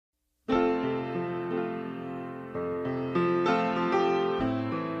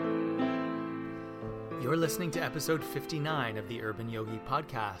You're listening to episode 59 of the Urban Yogi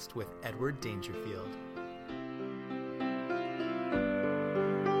podcast with Edward Dangerfield.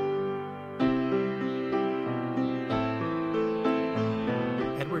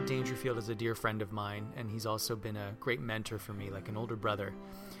 Edward Dangerfield is a dear friend of mine, and he's also been a great mentor for me, like an older brother.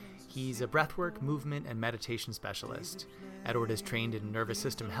 He's a breathwork, movement, and meditation specialist. Edward is trained in nervous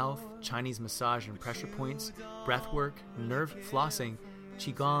system health, Chinese massage and pressure points, breathwork, nerve flossing,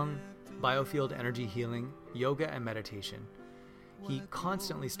 qigong, biofield energy healing, yoga, and meditation. He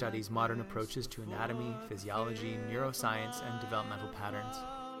constantly studies modern approaches to anatomy, physiology, neuroscience, and developmental patterns.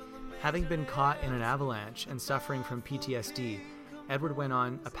 Having been caught in an avalanche and suffering from PTSD, Edward went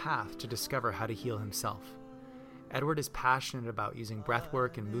on a path to discover how to heal himself. Edward is passionate about using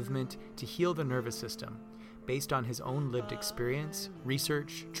breathwork and movement to heal the nervous system, based on his own lived experience,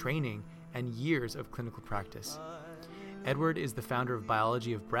 research, training, and years of clinical practice. Edward is the founder of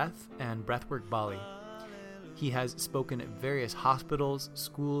Biology of Breath and Breathwork Bali. He has spoken at various hospitals,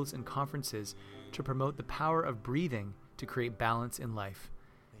 schools, and conferences to promote the power of breathing to create balance in life.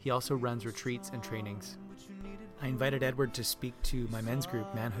 He also runs retreats and trainings. I invited Edward to speak to my men's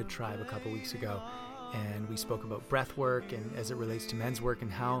group, Manhood Tribe, a couple weeks ago, and we spoke about breath work and as it relates to men's work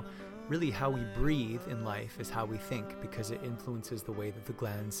and how we breathe in life is how we think, because it influences the way that the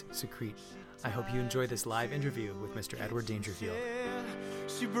glands secrete. I hope you enjoy this live interview with Mr. Edward Dangerfield.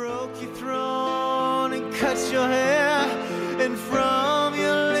 She broke your throne and cut your hair, and from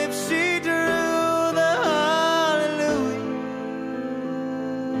your lips she drew the hallelujah.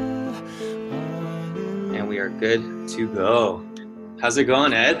 And we are good to go. How's it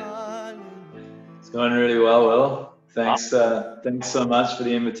going, Ed? It's going really well, Will. Thanks so much for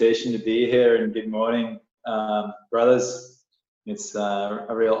the invitation to be here, and good morning, brothers. It's a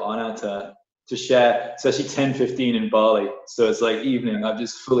real honor to share. It's actually 10:15 in Bali, so it's like evening. I've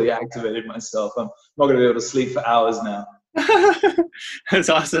just fully activated myself. I'm not going to be able to sleep for hours now. That's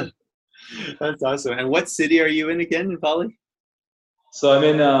awesome. That's awesome. And what city are you in again in Bali? So I'm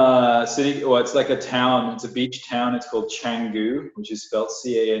in a city, well, it's like a town. It's a beach town. It's called Canggu, which is spelled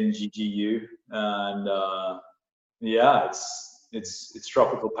Canggu. And yeah, it's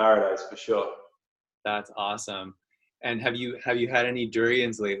tropical paradise for sure. That's awesome. And have you had any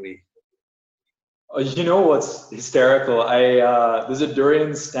durians lately? You know what's hysterical? There's a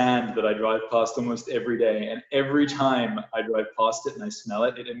durian stand that I drive past almost every day, and every time I drive past it and I smell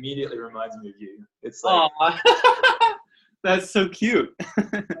it, it immediately reminds me of you. It's like, that's so cute.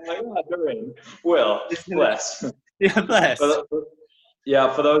 I'm like, oh, durian. Well, bless. Yeah, bless.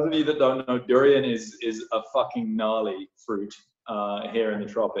 Yeah, for those of you that don't know, durian is a fucking gnarly fruit here in the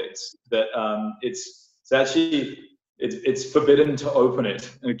tropics. That it's forbidden to open it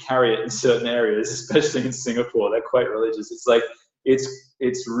and carry it in certain areas, especially in Singapore. They're quite religious. It's like it's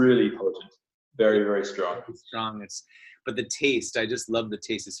really potent, very, very strong. It's strong. But the taste, I just love the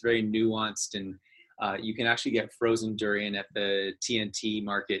taste. It's very nuanced, and you can actually get frozen durian at the TNT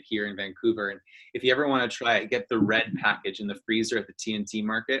market here in Vancouver. And if you ever want to try it, get the red package in the freezer at the TNT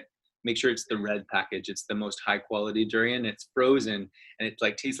market. Make sure it's the red package. It's the most high quality durian. It's frozen and it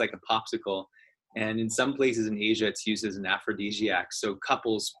like tastes like a popsicle. And in some places in Asia, it's used as an aphrodisiac. So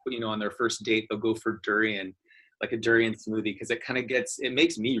couples, on their first date, they'll go for durian, like a durian smoothie, because it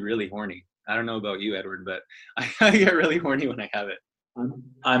makes me really horny. I don't know about you, Edward, but I get really horny when I have it.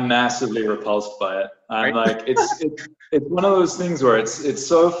 I'm massively repulsed by it. I'm like, it's one of those things where it's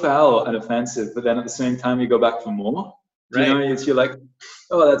so foul and offensive, but then at the same time you go back for more. Right. You're like,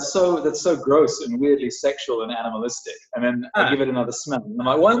 oh, that's so gross and weirdly sexual and animalistic. And then I give it another smell. And I'm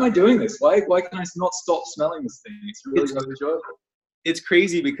like, why am I doing this? Why can I not stop smelling this thing? It's really enjoyable. It's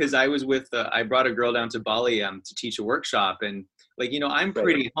crazy because I was I brought a girl down to Bali to teach a workshop, and I'm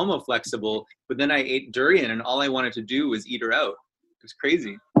pretty homoflexible, but then I ate durian and all I wanted to do was eat her out. It was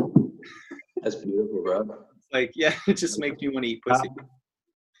crazy. That's beautiful, bro. Like, yeah, it just makes me want to eat pussy.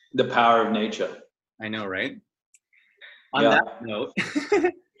 The power of nature. I know, right? On that note,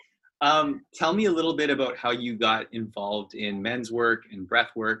 tell me a little bit about how you got involved in men's work and breath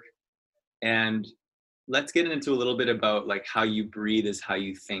work, and let's get into a little bit about like how you breathe is how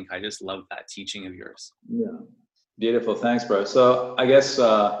you think. I just love that teaching of yours. Yeah, beautiful. Thanks, bro. So I guess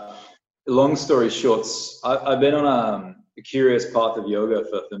long story short, I've been on a curious path of yoga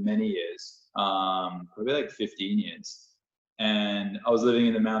for many years, probably like 15 years, and I was living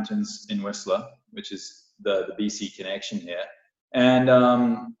in the mountains in Whistler, which is the BC connection here. And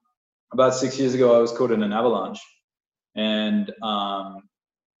about 6 years ago, I was caught in an avalanche and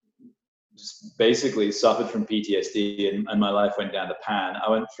just basically suffered from PTSD, and my life went down the pan.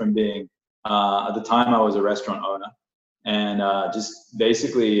 I went from being, at the time I was a restaurant owner, and just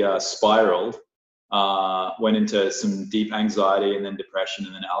basically spiraled went into some deep anxiety and then depression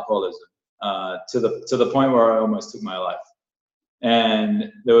and then alcoholism, to the point where I almost took my life.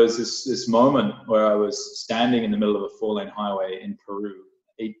 And there was this moment where I was standing in the middle of a 4-lane highway in Peru,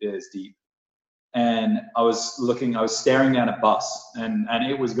 8 beers deep. And I was staring down a bus, and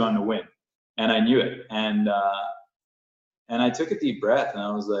it was going to win. And I knew it. And I took a deep breath, and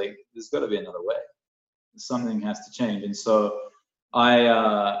I was like, there's got to be another way. Something has to change. And so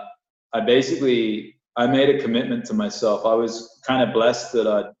I made a commitment to myself. I was kind of blessed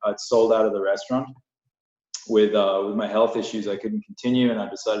that I'd sold out of the restaurant. With my health issues, I couldn't continue, and I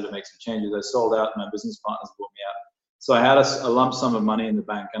decided to make some changes. I sold out, and my business partners bought me out. So I had a lump sum of money in the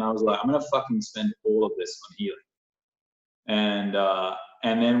bank, and I was like, I'm gonna fucking spend all of this on healing.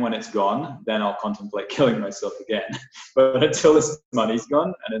 And then when it's gone, then I'll contemplate killing myself again. But until this money's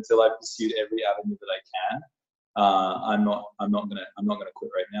gone, and until I've pursued every avenue that I can, I'm not gonna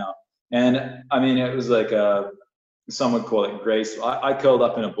quit right now. And I mean, it was like some would call it grace. I curled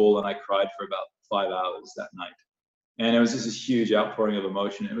up in a ball and I cried for about 5 hours that night. And it was just this huge outpouring of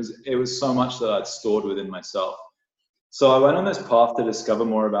emotion. It was so much that I'd stored within myself. So I went on this path to discover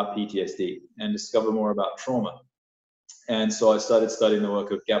more about PTSD and discover more about trauma. And so I started studying the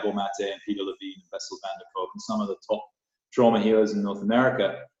work of Gabor Mate and Peter Levine and Bessel van der Kolk and some of the top trauma healers in North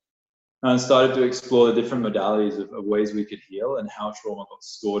America. And I started to explore the different modalities of ways we could heal and how trauma got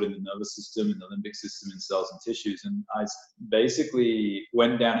stored in the nervous system, in the limbic system, in cells and tissues. And I basically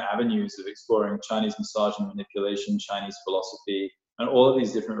went down avenues of exploring Chinese massage and manipulation, Chinese philosophy, and all of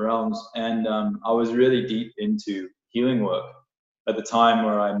these different realms. And I was really deep into healing work at the time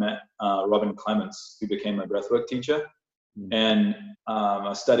where I met Robin Clements, who became my breathwork teacher. And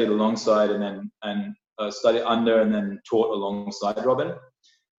I studied alongside and studied under and then taught alongside Robin.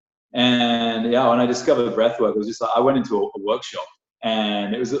 And yeah, when I discovered breathwork, it was just like I went into a workshop,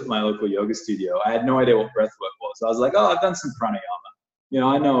 and it was at my local yoga studio. I had no idea what breathwork was. I was like, oh, I've done some pranayama.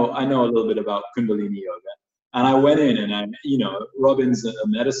 I know a little bit about Kundalini yoga. And I went in, and Robin's a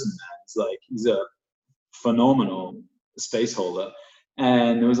medicine man. It's like he's a phenomenal space holder.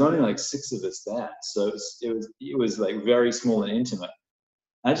 And there was only like 6 of us there, so it was like very small and intimate.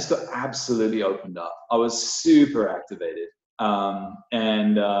 And I just got absolutely opened up. I was super activated.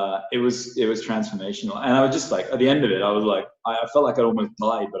 And it was transformational. And I was just like, at the end of it, I was like, I felt like I almost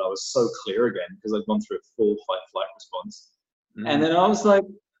died, but I was so clear again because I'd gone through a full fight-flight response. And then I was like,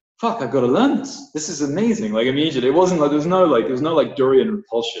 fuck, I've got to learn this. This is amazing. Like immediately, it wasn't like, there was no durian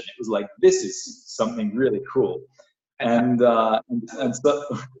repulsion. It was like, this is something really cool. And so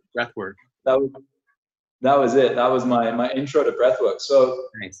Breathwork. That was it. That was my intro to breathwork. So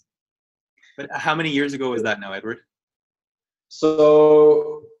nice. But how many years ago was that now, Edward?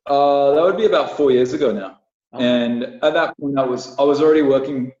 So that would be about 4 years ago now. Okay. And at that point, I was already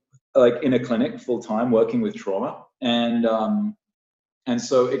working like in a clinic full time, working with trauma, and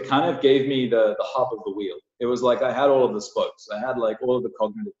so it kind of gave me the hub of the wheel. It was like I had all of the spokes. I had like all of the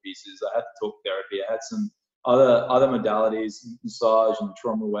cognitive pieces. I had talk therapy. I had some other modalities, massage and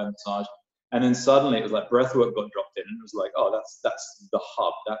trauma aware massage. And then suddenly it was like breathwork got dropped in, and it was like, oh, that's the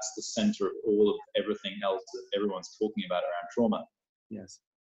hub. That's the center of all of everything else that everyone's talking about around trauma. Yes.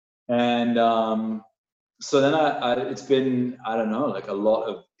 And so then it's been, I don't know, like a lot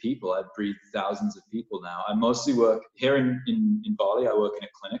of people. I've breathed thousands of people now. I mostly work here in Bali. I work in a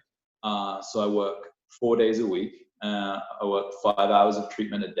clinic. So I work 4 days a week. I work 5 hours of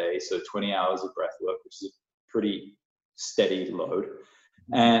treatment a day, so 20 hours of breathwork, which is a pretty steady load.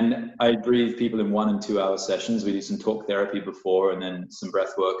 And I breathe people in 1 and 2 hour sessions. We do some talk therapy before, and then some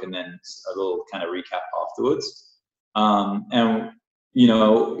breath work, and then a little kind of recap afterwards. And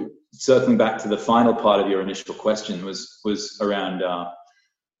circling back to the final part of your initial question was around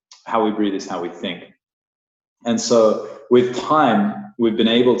how we breathe is how we think. And so with time, we've been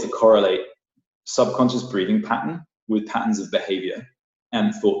able to correlate subconscious breathing pattern with patterns of behavior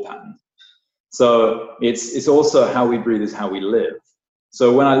and thought patterns. So it's also how we breathe is how we live.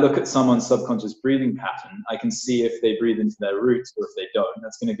 So when I look at someone's subconscious breathing pattern, I can see if they breathe into their roots or if they don't.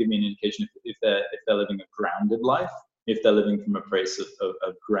 That's going to give me an indication if they're living a grounded life, if they're living from a place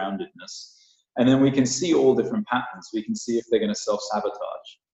of groundedness. And then we can see all different patterns. We can see if they're going to self-sabotage.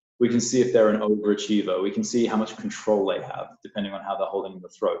 We can see if they're an overachiever. We can see how much control they have, depending on how they're holding the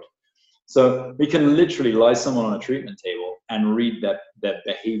throat. So we can literally lie someone on a treatment table and read their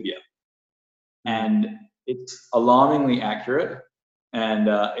behavior. And it's alarmingly accurate. And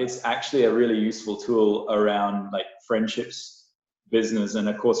it's actually a really useful tool around like friendships, business, and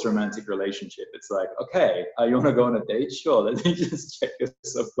of course romantic relationship. It's like, okay, you want to go on a date? Sure, let me just check your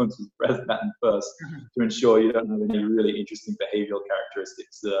subconscious breath pattern first to ensure you don't have any really interesting behavioral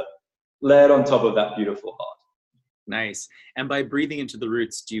characteristics layered on top of that beautiful heart. Nice. And by breathing into the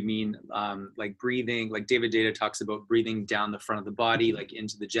roots, do you mean like breathing, like David Data talks about breathing down the front of the body, like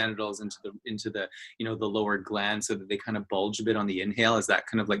into the genitals, into the the lower glands, so that they kind of bulge a bit on the inhale? Is that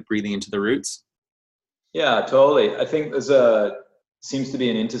kind of like breathing into the roots? Yeah, totally. I think seems to be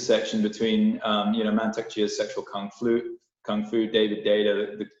an intersection between Mantak Chia's sexual kung fu, David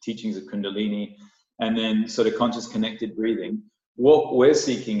Data, the teachings of Kundalini, and then sort of conscious connected breathing. What we're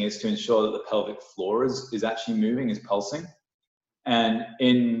seeking is to ensure that the pelvic floor is actually moving, is pulsing. And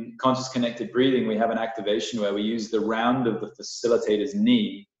in conscious connected breathing, we have an activation where we use the round of the facilitator's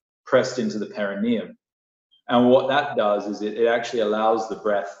knee pressed into the perineum. And what that does is it actually allows the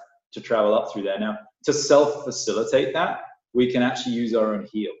breath to travel up through there. Now, to self-facilitate that, we can actually use our own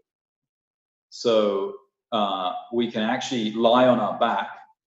heel. So we can actually lie on our back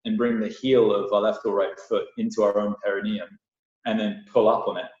and bring the heel of our left or right foot into our own perineum and then pull up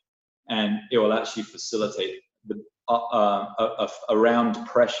on it. And it will actually facilitate a round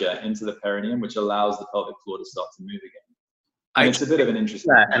pressure into the perineum, which allows the pelvic floor to start to move again. And it's a bit of an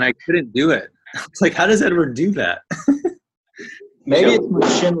interesting thing. And I couldn't do it. It's like, how does Edward do that? Maybe it's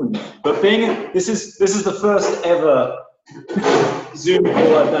machinery, but this is the first ever Zoom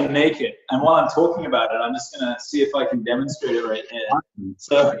call I've done naked. And while I'm talking about it, I'm just gonna see if I can demonstrate it right here.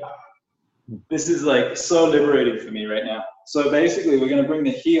 So this is like so liberating for me right now. So basically, we're gonna bring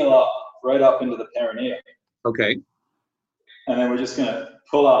the heel up, right up into the perineum. Okay. And then we're just gonna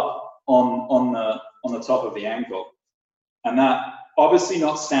pull up on the top of the ankle, and that obviously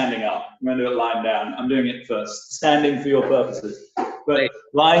not standing up. I'm gonna do it lying down. I'm doing it first, standing for your purposes. But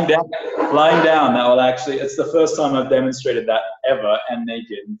lying down, that will actually, it's the first time I've demonstrated that ever, and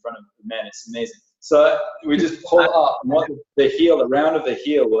naked in front of men. It's amazing. So we just pull up, and the round of the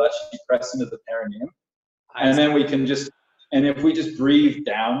heel will actually press into the perineum. And then we can and if we just breathe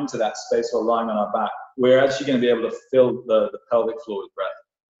down to that space while lying on our back, we're actually going to be able to fill the pelvic floor with breath.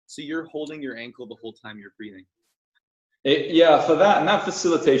 So you're holding your ankle the whole time you're breathing? Yeah, for that, and that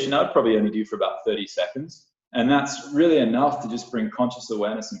facilitation, I would probably only do for about 30 seconds. And that's really enough to just bring conscious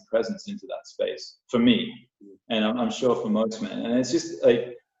awareness and presence into that space for me. And I'm sure for most men. And it's just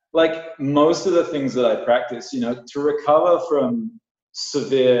like most of the things that I practice, to recover from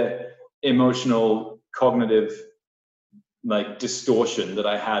severe emotional, cognitive, like distortion that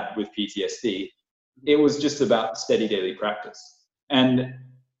I had with PTSD, it was just about steady daily practice. And,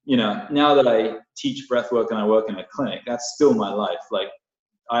 now that I teach breathwork and I work in a clinic, that's still my life. Like,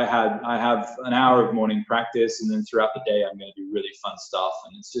 I have an hour of morning practice, and then throughout the day I'm going to do really fun stuff,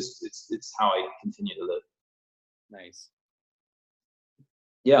 and it's how I continue to live. Nice.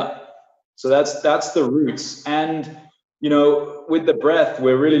 Yeah. So that's the roots. And with the breath,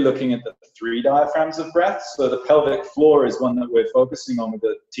 we're really looking at the 3 diaphragms of breath. So the pelvic floor is one that we're focusing on with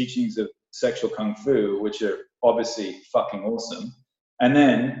the teachings of sexual kung fu, which are obviously fucking awesome. And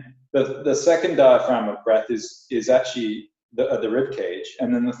then the second diaphragm of breath is actually the rib cage,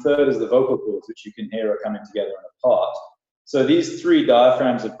 and then the third is the vocal cords, which you can hear are coming together and apart. So these 3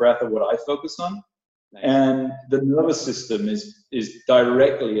 diaphragms of breath are what I focus on. Nice. And the nervous system is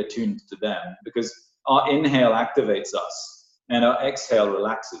directly attuned to them, because our inhale activates us and our exhale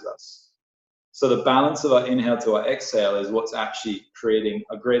relaxes us. So the balance of our inhale to our exhale is what's actually creating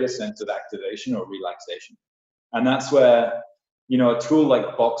a greater sense of activation or relaxation. And that's where a tool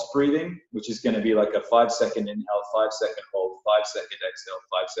like box breathing, which is going to be like a 5-second inhale, 5-second hold, 5-second exhale,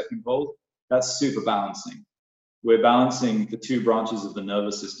 5-second hold, that's super balancing. We're balancing the 2 branches of the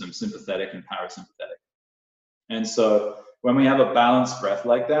nervous system, sympathetic and parasympathetic. And so when we have a balanced breath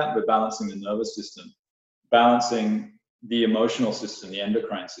like that, we're balancing the nervous system, balancing the emotional system, the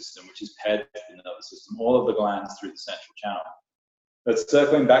endocrine system, which is paired with the nervous system, all of the glands through the central channel. But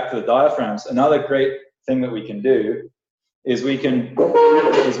circling back to the diaphragms, another great thing that we can do is we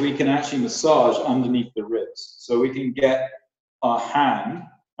can actually massage underneath the ribs. So we can get our hand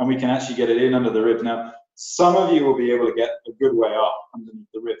and we can actually get it in under the ribs. Now, some of you will be able to get a good way up underneath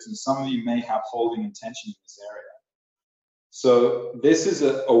the ribs, and some of you may have holding and tension in this area. So this is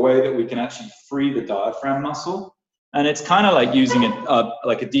a way that we can actually free the diaphragm muscle. And it's kind of like using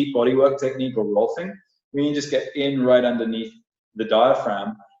like a deep bodywork technique or rolfing. We can just get in right underneath the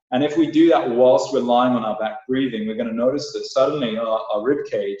diaphragm. And if we do that whilst we're lying on our back breathing, we're going to notice that suddenly our rib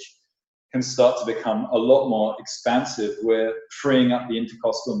cage can start to become a lot more expansive. We're freeing up the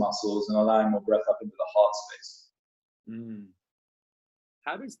intercostal muscles and allowing more breath up into the heart space. Mm.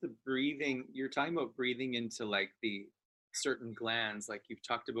 How does the breathing, you're talking about breathing into like the certain glands, like you've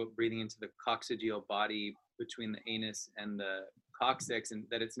talked about breathing into the coccygeal body between the anus and the coccyx, and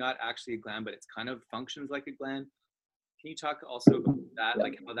that it's not actually a gland, but it's kind of functions like a gland. Can you talk also about that,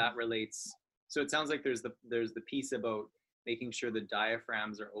 like how that relates? So it sounds like there's the piece about making sure the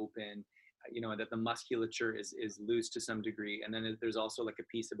diaphragms are open, that the musculature is loose to some degree, and then there's also like a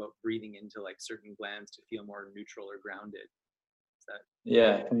piece about breathing into like certain glands to feel more neutral or grounded. Is that?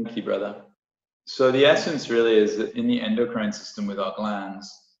 Yeah, thank you, brother. So the essence really is that in the endocrine system with our glands,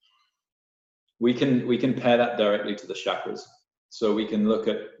 we can pair that directly to the chakras. So we can look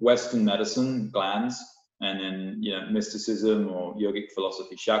at Western medicine, glands, and then mysticism or yogic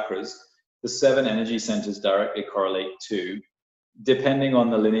philosophy, chakras. The 7 energy centers directly correlate to, depending on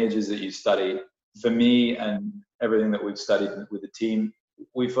the lineages that you study. For me and everything that we've studied with the team,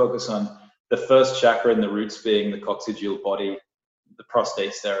 we focus on the first chakra and the roots being the coccygeal body. The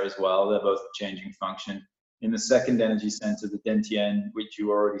prostate's there as well. They're both changing function. In the second energy center, the dantian, which you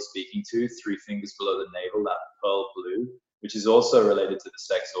were already speaking to, 3 fingers below the navel, that pearl blue, which is also related to the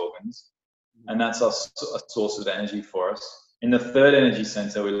sex organs. And that's a source of energy for us. In the third energy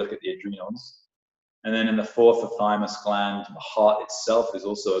center, we look at the adrenals. And then in the fourth, the thymus gland, the heart itself is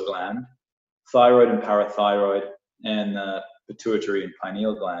also a gland. Thyroid and parathyroid, and pituitary and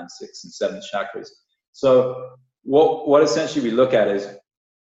pineal glands, 6th and 7th chakras. So what essentially we look at is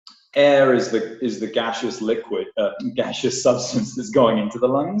air is the gaseous liquid, gaseous substance that's going into the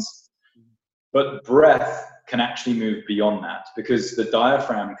lungs, but breath can actually move beyond that because the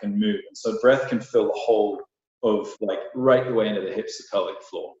diaphragm can move, and so breath can fill the whole of like right the way into the hips to pelvic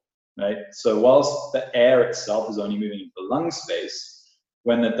floor, right? So whilst the air itself is only moving into the lung space,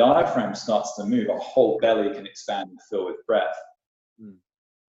 when the diaphragm starts to move, a whole belly can expand and fill with breath.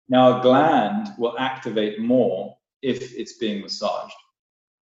 Now a gland will activate more if it's being massaged.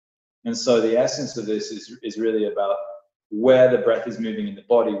 And so the essence of this is really about where the breath is moving in the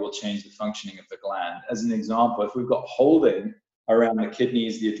body will change the functioning of the gland. As an example, if we've got holding around the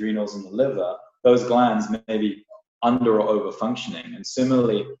kidneys, the adrenals, and the liver, those glands may be under or over functioning. And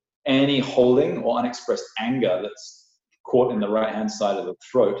similarly, any holding or unexpressed anger that's caught in the right-hand side of the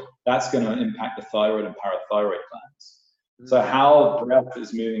throat, that's going to impact the thyroid and parathyroid glands. So how breath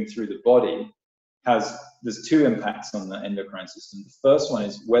is moving through the body there's 2 impacts on the endocrine system. The first one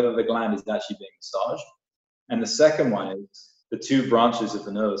is whether the gland is actually being massaged. And the second one is the 2 branches of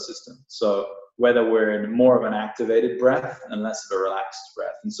the nervous system. So whether we're in more of an activated breath and less of a relaxed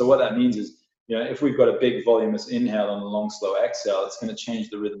breath. And so what that means is, if we've got a big voluminous inhale and a long, slow exhale, it's going to change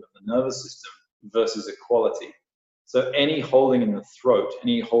the rhythm of the nervous system versus a quality. So any holding in the throat,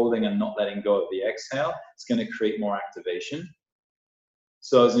 any holding and not letting go of the exhale, it's going to create more activation.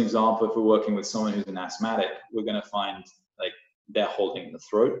 So as an example, if we're working with someone who's an asthmatic, we're going to find like they're holding in the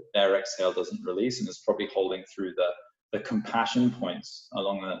throat, their exhale doesn't release, and it's probably holding through the compassion points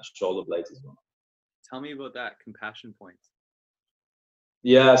along the shoulder blades as well. Tell me about that, compassion points.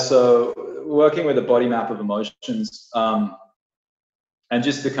 Yeah, so working with a body map of emotions, and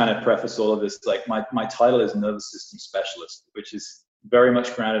just to kind of preface all of this, like my title is nervous system specialist, which is very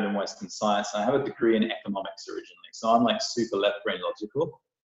much grounded in Western science. I have a degree in economics originally, so I'm like super left brain logical.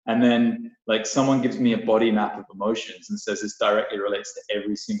 And then like someone gives me a body map of emotions and says this directly relates to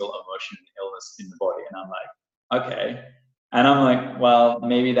every single emotion and illness in the body. And I'm like, okay. And I'm like, well,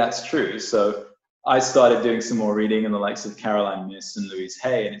 maybe that's true. So I started doing some more reading in the likes of Caroline Myss and Louise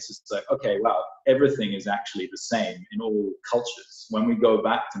Hay, and it's just like, okay, wow, everything is actually the same in all cultures. When we go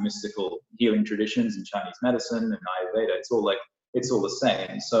back to mystical healing traditions in Chinese medicine and Ayurveda, it's all the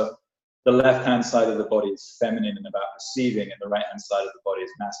same. So the left-hand side of the body is feminine and about receiving, and the right-hand side of the body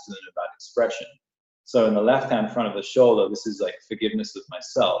is masculine and about expression. So in the left-hand front of the shoulder, this is like forgiveness of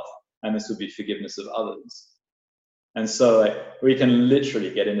myself, and this would be forgiveness of others. And so like we can literally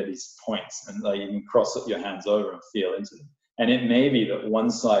get into these points, and like you can cross your hands over and feel into them. And it may be that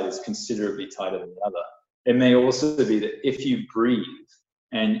one side is considerably tighter than the other. It may also be that if you breathe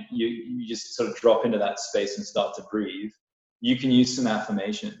and you just sort of drop into that space and start to breathe, you can use some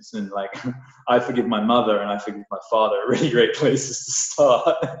affirmations. And like, I forgive my mother and I forgive my father are really great places to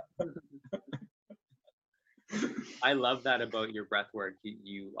start. I love that about your breath work.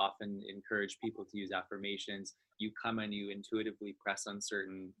 You often encourage people to use affirmations. You come and you intuitively press on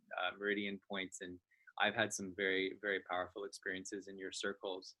certain meridian points. And I've had some very, very powerful experiences in your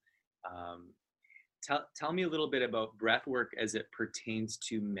circles. Tell me a little bit about breath work as it pertains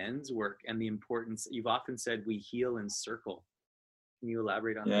to men's work and the importance. You've often said we heal in circle. Can you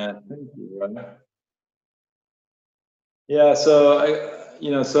elaborate on that? Yeah, thank you. Yeah,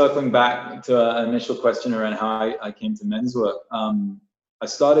 so circling back to an initial question around how I came to men's work, I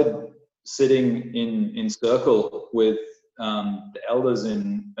started sitting in circle with the elders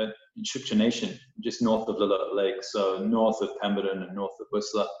in Chukchi Nation, just north of Lillooet Lake, so north of Pemberton and north of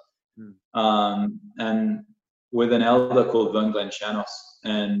Whistler. And with an elder called Vern Glenn Chanos,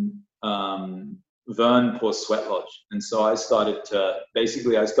 and Vern pours sweat lodge. And so I started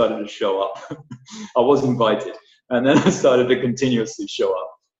to show up. I was invited, and then I started to continuously show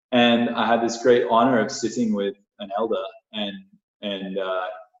up. And I had this great honor of sitting with an elder, and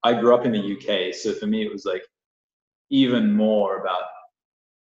I grew up in the UK, so for me it was like even more about,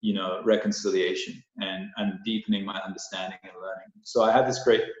 you know, reconciliation and deepening my understanding and learning. So I had this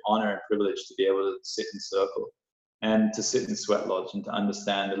great honor and privilege to be able to sit in circle and to sit in sweat lodge and to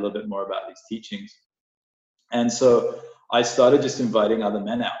understand a little bit more about these teachings. And so I started just inviting other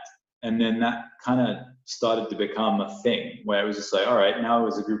men out, and then that kind of started to become a thing where it was just like, all right, now it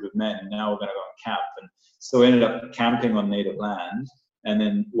was a group of men, and now we're going to go and camp. And so we ended up camping on native land, and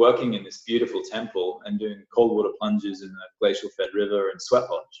then working in this beautiful temple and doing cold water plunges in the glacial fed river and sweat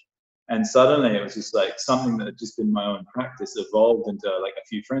lodge. And suddenly it was just like something that had just been my own practice evolved into like a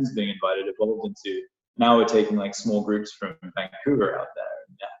few friends being invited, evolved into now we're taking like small groups from Vancouver out there.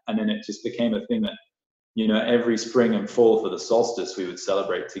 And then it just became a thing that, you know, every spring and fall for the solstice, we would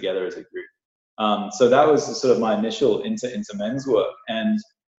celebrate together as a group. So that was sort of my initial into men's work. And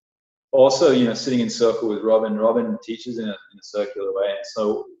also, you know, sitting in circle with Robin. Robin teaches in a circular way. And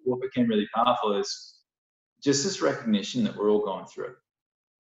so what became really powerful is just this recognition that we're all going through it.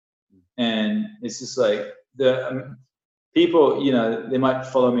 And it's just like people, you know, they might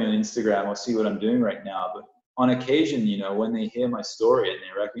follow me on Instagram or see what I'm doing right now, but on occasion, you know, when they hear my story and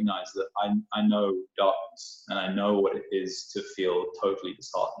they recognize that I know darkness and I know what it is to feel totally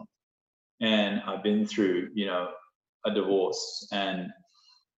disheartened. And I've been through, you know, a divorce, and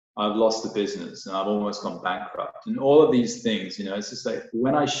I've lost the business, and I've almost gone bankrupt, and all of these things, you know, it's just like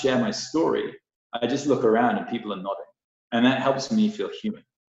when I share my story, I just look around and people are nodding, and that helps me feel human.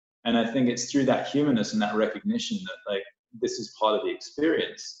 And I think it's through that humanness and that recognition that like this is part of the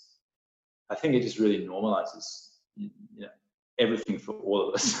experience. I think it just really normalizes, you know, everything for all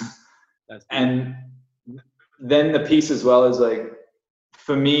of us. And then the piece as well is like,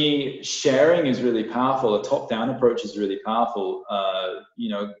 for me, sharing is really powerful. A top-down approach is really powerful. You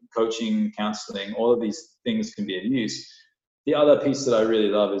know, coaching, counseling, all of these things can be of use. The other piece that I really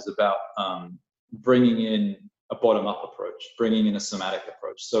love is about bringing in a bottom-up approach, bringing in a somatic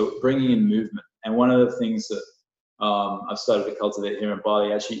approach. So bringing in movement. And one of the things that I've started to cultivate here in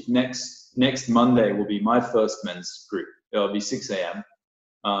Bali, actually next Monday will be my first men's group. It'll be 6 a.m.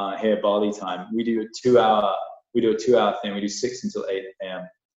 Here Bali time. We do a 2-hour thing. We do 6 until 8 a.m.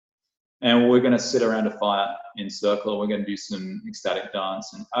 And we're going to sit around a fire in circle. We're going to do some ecstatic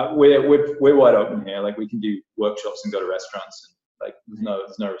dance, and we're wide open here. Like we can do workshops and go to restaurants, and like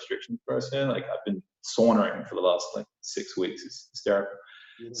there's no restrictions for us here. Like I've been saunaing for the last like 6 weeks. It's hysterical.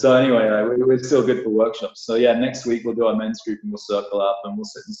 Yeah. So anyway, we're still good for workshops. So yeah, next week we'll do our men's group, and we'll circle up and we'll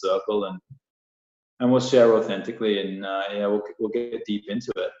sit in circle and we'll share authentically, and yeah, we'll get deep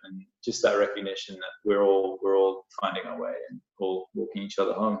into it, and just that recognition that we're all finding our way and all walking each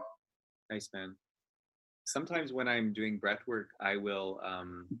other home. Nice, man. Sometimes when I'm doing breath work, I will,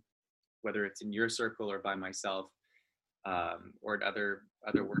 whether it's in your circle or by myself, or at other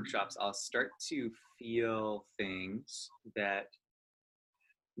workshops, I'll start to feel things that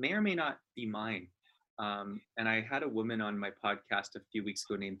may or may not be mine. And I had a woman on my podcast a few weeks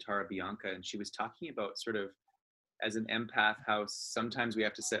ago named Tara Bianca, and she was talking about sort of as an empath, how sometimes we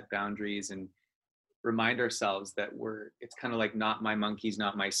have to set boundaries and remind ourselves that it's kind of like not my monkeys,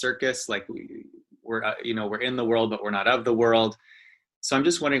 not my circus. Like we're in the world, but we're not of the world. So I'm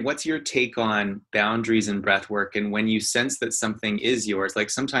just wondering, what's your take on boundaries and breath work? And when you sense that something is yours, like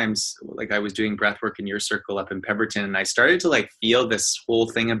sometimes, like I was doing breath work in your circle up in Pemberton, and I started to like feel this whole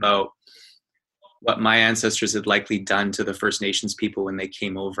thing about what my ancestors had likely done to the First Nations people when they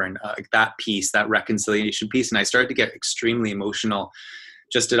came over, and that piece, that reconciliation piece. And I started to get extremely emotional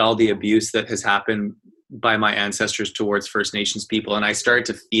just at all the abuse that has happened by my ancestors towards First Nations people. And I started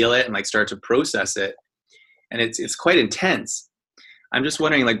to feel it and like start to process it. And it's quite intense. I'm just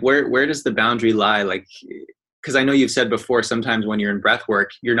wondering, like, where does the boundary lie? Like, because I know you've said before, sometimes when you're in breath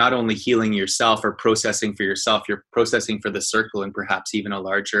work, you're not only healing yourself or processing for yourself, you're processing for the circle and perhaps even a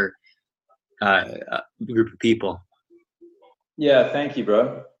larger group of people. Yeah, thank you,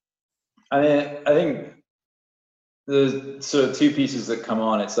 bro. I think there's sort of two pieces that come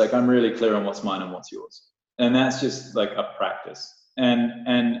on. It's like I'm really clear on what's mine and what's yours, and that's just like a practice. And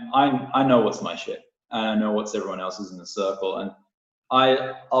I know what's my shit, and I know what's everyone else's in the circle, and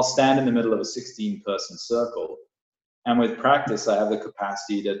I'll stand in the middle of a 16-person circle, and with practice, I have the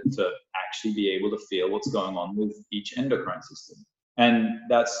capacity to actually be able to feel what's going on with each endocrine system, and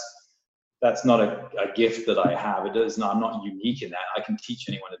that's that's not a gift that I have. I'm not unique in that. I can teach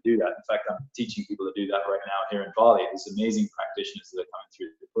anyone to do that. In fact, I'm teaching people to do that right now here in Bali. There's amazing practitioners that are coming through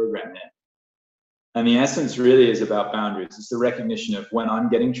the program there. And the essence really is about boundaries. It's the recognition of when I'm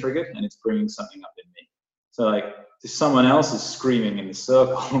getting triggered and it's bringing something up in me. So like if someone else is screaming in the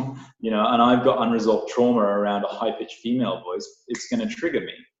circle, and I've got unresolved trauma around a high-pitched female voice, it's going to trigger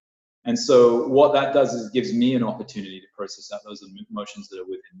me. And so what that does is gives me an opportunity to process out those emotions that are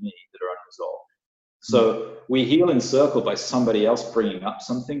within me that are unresolved. So we heal in circle by somebody else bringing up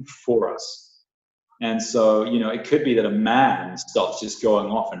something for us. And so, it could be that a man starts just going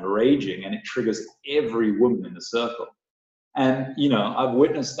off and raging and it triggers every woman in the circle. And, I've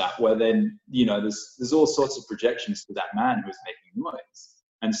witnessed that where then, there's all sorts of projections to that man who's making noise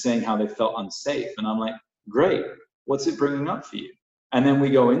and saying how they felt unsafe. And I'm like, great, what's it bringing up for you? And then we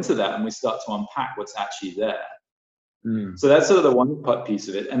go into that and we start to unpack what's actually there. So that's sort of the one piece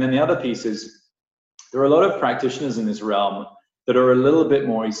of it. And then the other piece is there are a lot of practitioners in this realm that are a little bit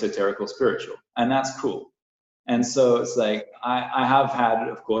more esoteric or spiritual, and that's cool. And so it's like, I have had,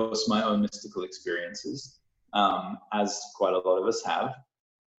 of course, my own mystical experiences, as quite a lot of us have.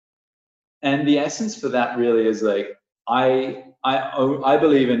 And the essence for that really is like, I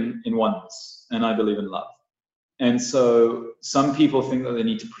believe in oneness, and I believe in love. And so some people think that they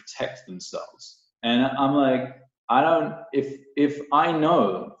need to protect themselves. And I'm like, if I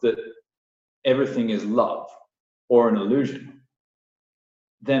know that everything is love or an illusion,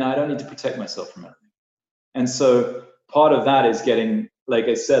 then I don't need to protect myself from anything. And so part of that is getting, like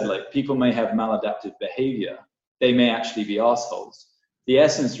I said, like people may have maladaptive behavior. They may actually be assholes. The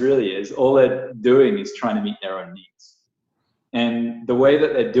essence really is all they're doing is trying to meet their own needs. And the way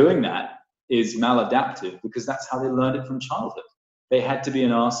that they're doing that is maladaptive because that's how they learned it from childhood. They had to be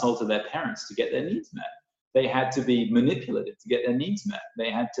an asshole to their parents to get their needs met. They had to be manipulative to get their needs met. They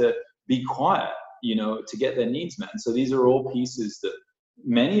had to be quiet, to get their needs met. And so these are all pieces that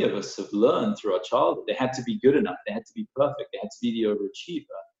many of us have learned through our childhood. They had to be good enough. They had to be perfect. They had to be the overachiever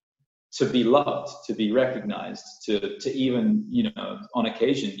to be loved, to be recognized, to even, on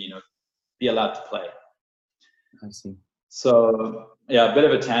occasion, be allowed to play. I see. So yeah, a bit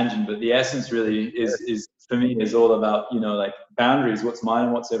of a tangent, but the essence really is for me is all about, like boundaries, what's mine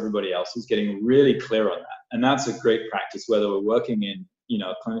and what's everybody else's, getting really clear on that. And that's a great practice, whether we're working in,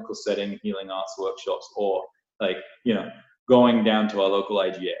 a clinical setting, healing arts workshops, or like, going down to our local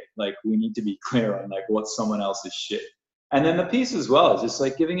IGA. Like we need to be clear on like what's someone else's shit. And then the piece as well is just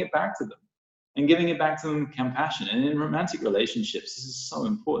like giving it back to them and giving it back to them with compassion. And in romantic relationships, this is so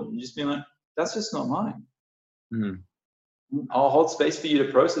important. Just being like, that's just not mine. I'll hold space for you to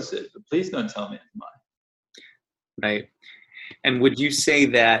process it, but please don't tell me it's mine. Right. And would you say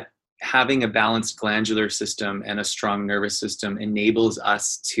that having a balanced glandular system and a strong nervous system enables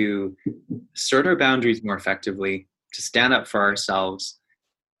us to assert our boundaries more effectively, to stand up for ourselves,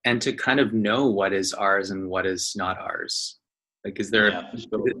 and to kind of know what is ours and what is not ours? Like, is there,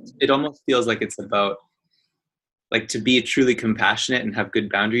 it almost feels like it's about, like, to be truly compassionate and have good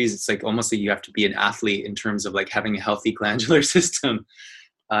boundaries. It's like almost like you have to be an athlete in terms of like having a healthy glandular system,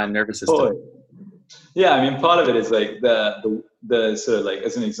 nervous system. Yeah, I mean, part of it is like the sort of like,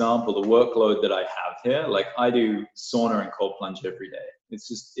 as an example, the workload that I have here, like I do sauna and cold plunge every day.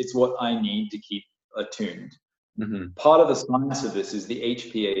 It's what I need to keep attuned. Part of the science of this is the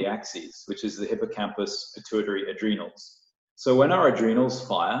HPA axis, which is the hippocampus, pituitary, adrenals. So when our adrenals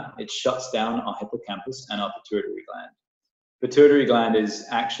fire, it shuts down our hippocampus and our pituitary gland. Pituitary gland is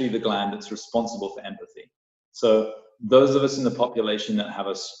actually the gland that's responsible for empathy. So those of us in the population that have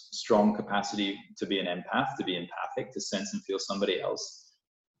a strong capacity to be an empath, to be empathic, to sense and feel somebody else,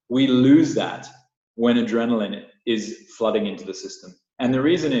 we lose that when adrenaline is flooding into the system. And the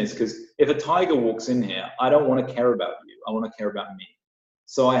reason is because if a tiger walks in here, I don't want to care about you. I want to care about me.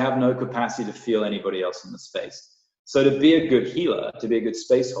 So I have no capacity to feel anybody else in the space. So to be a good healer, to be a good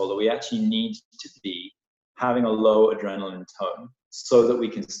space holder, we actually need to be having a low adrenaline tone so that we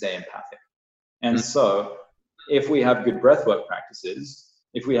can stay empathic. And so if we have good breathwork practices,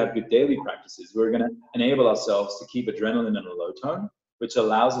 if we have good daily practices, we're going to enable ourselves to keep adrenaline in a low tone, which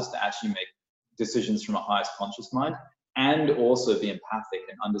allows us to actually make decisions from a highest conscious mind and also be empathic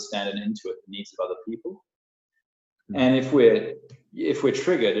and understand and intuit the needs of other people. And if we're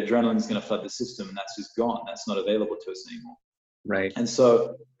triggered, adrenaline is going to flood the system, and that's just gone. That's not available to us anymore. Right. And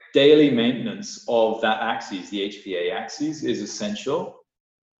so daily maintenance of that axis, the HPA axis, is essential,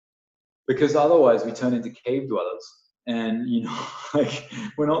 because otherwise we turn into cave dwellers, and like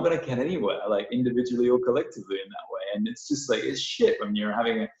we're not going to get anywhere, like individually or collectively in that way. And it's just like, it's shit when you're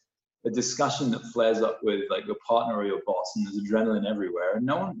having a discussion that flares up with like your partner or your boss, and there's adrenaline everywhere, and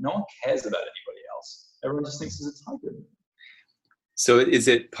no one cares about anybody else. Everyone just thinks there's a tiger. So is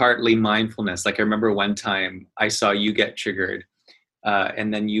it partly mindfulness? Like I remember one time I saw you get triggered,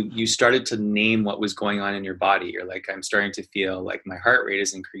 and then you started to name what was going on in your body. You're like, I'm starting to feel like my heart rate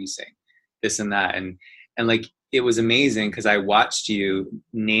is increasing, this and that, and like it was amazing because I watched you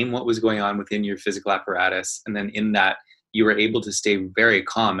name what was going on within your physical apparatus, and then in that you were able to stay very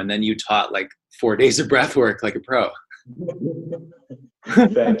calm, and then you taught like 4 days of breath work like a pro.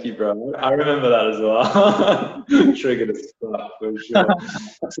 Thank you, bro. I remember that as well. Triggered a spot for sure.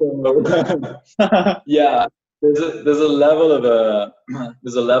 So, yeah, there's a level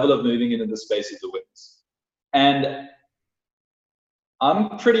of moving into the space of the witness, and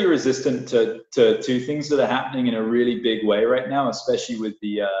I'm pretty resistant to two things that are happening in a really big way right now, especially with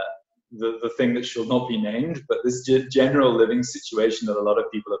the thing that shall not be named, but this general living situation that a lot of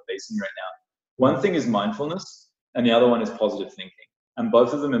people are facing right now. One thing is mindfulness, and the other one is positive thinking. And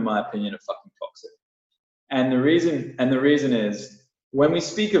both of them, in my opinion, are fucking toxic. And the reason is, when we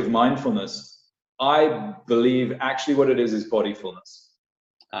speak of mindfulness, I believe actually what it is bodyfulness.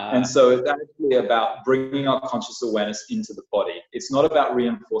 And so it's actually about bringing our conscious awareness into the body. It's not about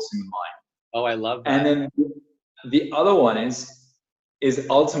reinforcing the mind. Oh, I love that. And then the other one is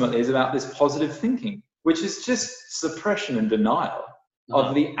ultimately about this positive thinking, which is just suppression and denial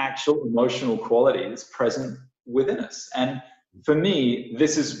of the actual emotional quality that's present within us. And for me,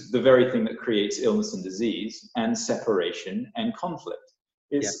 this is the very thing that creates illness and disease and separation and conflict.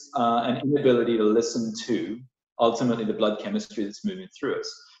 It's an inability to listen to ultimately the blood chemistry that's moving through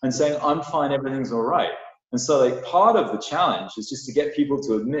us and saying, I'm fine, everything's all right. And so like part of the challenge is just to get people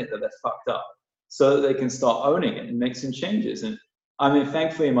to admit that they're fucked up so that they can start owning it and make some changes. And I mean,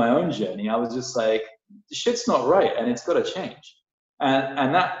 thankfully in my own journey, I was just like, shit's not right and it's got to change.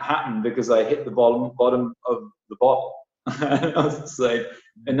 And that happened because I hit the bottom of the bottle. And I was just like,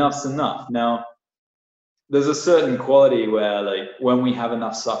 enough's enough. Now, there's a certain quality where like when we have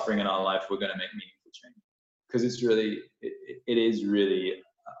enough suffering in our life, we're going to make meaningful change. Because it's really, it is really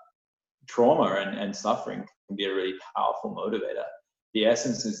trauma and suffering can be a really powerful motivator. The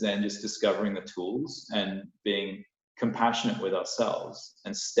essence is then just discovering the tools and being compassionate with ourselves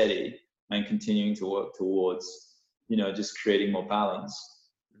and steady and continuing to work towards, just creating more balance.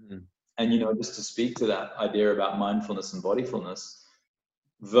 Mm-hmm. And, just to speak to that idea about mindfulness and bodyfulness,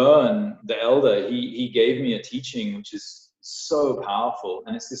 Vern, the elder, he gave me a teaching which is so powerful,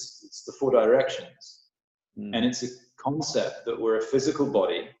 and it's the 4 directions. And it's a concept that we're a physical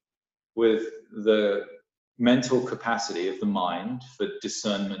body with the mental capacity of the mind for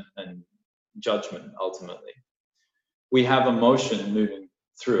discernment and judgment, ultimately. We have emotion moving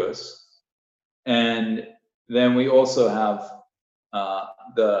through us. And then we also have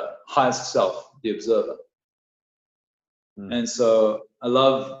the highest self, the observer. And so I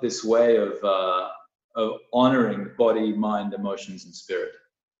love this way of honoring body, mind, emotions, and spirit.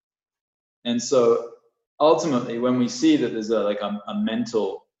 And so ultimately, when we see that there's a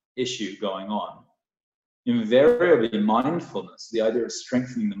mental issue going on, invariably mindfulness, the idea of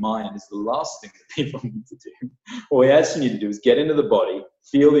strengthening the mind, is the last thing that people need to do. What we actually need to do is get into the body,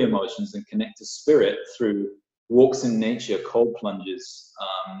 feel the emotions, and connect to spirit through walks in nature, cold plunges,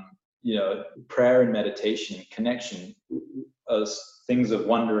 prayer and meditation, connection, as things of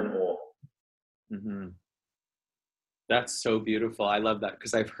wonder and awe. Mm-hmm. That's so beautiful. I love that,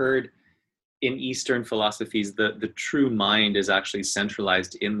 because I've heard in Eastern philosophies, the true mind is actually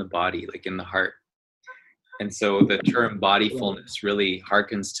centralized in the body, like in the heart. And so the term bodyfulness really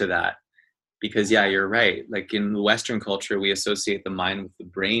harkens to that, because you're right. Like in the Western culture, we associate the mind with the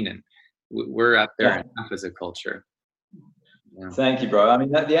brain, and we're up there enough as a culture. Yeah. Thank you, bro. I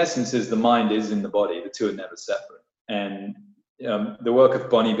mean, the essence is the mind is in the body. The two are never separate. And the work of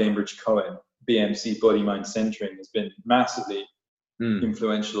Bonnie Bainbridge Cohen, BMC, Body Mind Centering, has been massively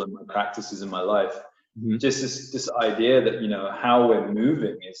influential in my practices in my life. Mm-hmm. Just this idea that how we're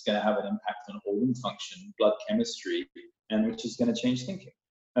moving is going to have an impact on organ function, blood chemistry, and which is going to change thinking.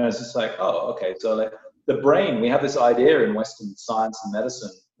 And it's just like, oh, okay, so like the brain, we have this idea in Western science and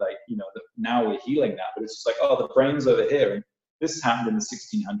medicine, that now we're healing that, but it's just like, oh, the brain's over here. And this happened in the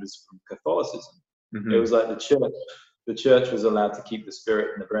 1600s from Catholicism. Mm-hmm. It was like the church was allowed to keep the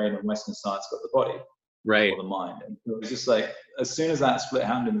spirit in the brain, and Western science got the body. Right. Or the mind. And it was just like, as soon as that split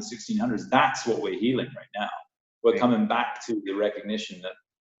happened in the 1600s, that's what we're healing right now. We're coming back to the recognition that,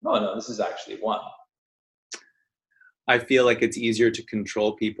 no, this is actually one. I feel like it's easier to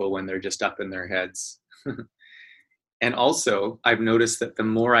control people when they're just up in their heads. And also, I've noticed that the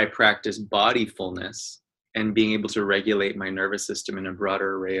more I practice bodyfulness, and being able to regulate my nervous system in a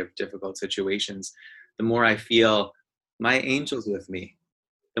broader array of difficult situations, the more I feel my angels with me,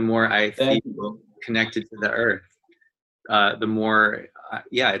 the more I feel connected to the earth, the more,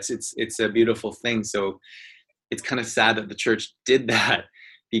 it's a beautiful thing. So it's kind of sad that the church did that,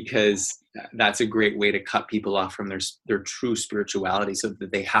 because that's a great way to cut people off from their true spirituality, so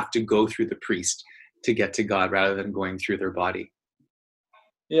that they have to go through the priest to get to God rather than going through their body.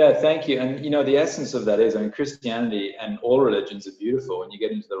 Yeah, thank you. And the essence of that is, Christianity and all religions are beautiful when you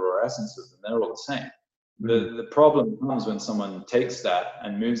get into the raw essence of them. They're all the same. The problem comes when someone takes that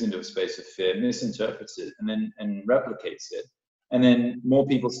and moves into a space of fear, misinterprets it, and replicates it, and then more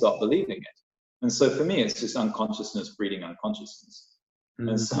people start believing it. And so for me, it's just unconsciousness breeding unconsciousness.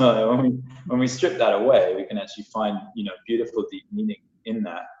 And so when we strip that away, we can actually find beautiful deep meaning in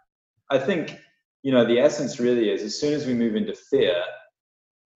that. I think the essence really is, as soon as we move into fear,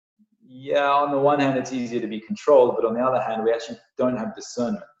 on the one hand, it's easier to be controlled, but on the other hand, we actually don't have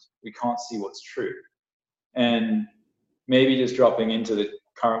discernment. We can't see what's true. And maybe just dropping into the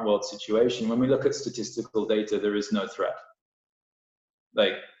current world situation, when we look at statistical data, there is no threat.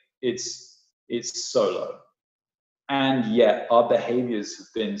 Like, it's so low. And yet our behaviors have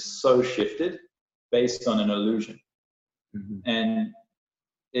been so shifted based on an illusion. And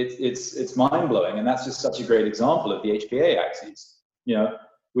it's mind-blowing. And that's just such a great example of the HPA axes.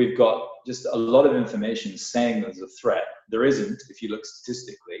 We've got just a lot of information saying there's a threat. There isn't, if you look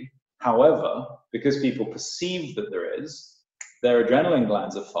statistically. However, because people perceive that there is, their adrenaline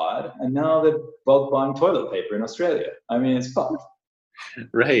glands are fired, and now they're bulk buying toilet paper in Australia. It's fucked.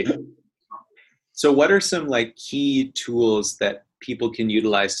 Right. So what are some key tools that people can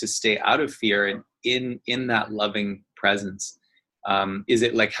utilize to stay out of fear and in that loving presence? Is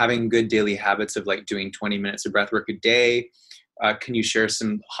it having good daily habits of doing 20 minutes of breath work a day? Can you share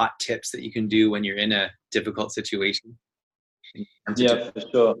some hot tips that you can do when you're in a difficult situation? Yeah, for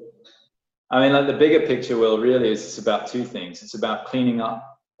sure. The bigger picture, Will, really is it's about two things. It's about cleaning up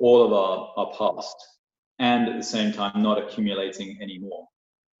all of our past, and at the same time not accumulating anymore.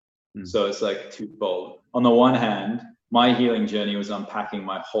 So it's twofold. On the one hand, my healing journey was unpacking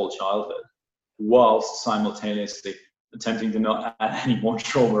my whole childhood, whilst simultaneously attempting to not add any more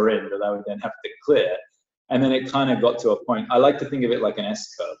trauma in that I would then have to clear. And then it kind of got to a point. I like to think of it like an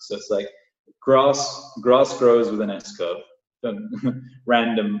S-curve. So it's like grass grows with an S-curve.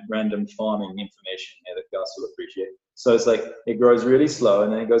 Random farming information here that Gus will appreciate. So it's it grows really slow,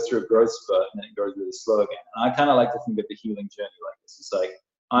 and then it goes through a growth spurt, and then it grows really slow again. And I kind of like to think of the healing journey like this. It's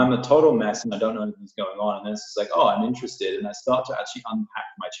I'm a total mess and I don't know anything's going on. And then it's just I'm interested, and I start to actually unpack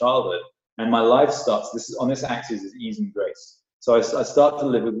my childhood, and my life starts, on this axis is ease and grace. So I start to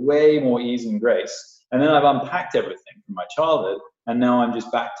live with way more ease and grace. And then I've unpacked everything from my childhood, and now I'm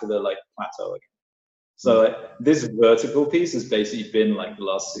just back to the plateau again. So this vertical piece has basically been the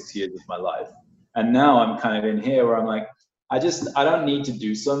last 6 years of my life. And now I'm kind of in here where I'm I don't need to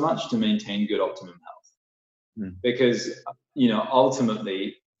do so much to maintain good optimum health. Because,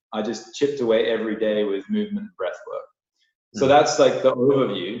 ultimately I just chipped away every day with movement and breath work. So that's the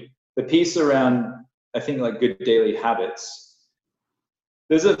overview. The piece around, I think, good daily habits.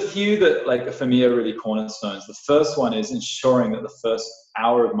 There's a few that for me are really cornerstones. The first one is ensuring that the first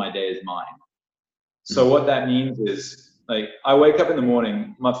hour of my day is mine. So what that means is, I wake up in the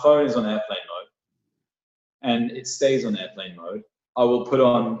morning, my phone is on airplane mode, and it stays on airplane mode. I will put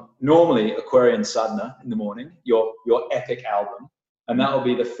on, normally, Aquarian Sadhana in the morning, your epic album, and that will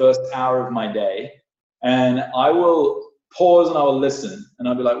be the first hour of my day. And I will pause and I will listen, and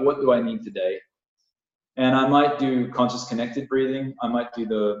I'll be like, what do I need today? And I might do conscious connected breathing. I might do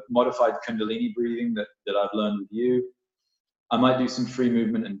the modified Kundalini breathing that I've learned with you. I might do some free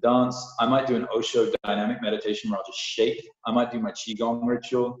movement and dance. I might do an Osho dynamic meditation where I'll just shake. I might do my Qigong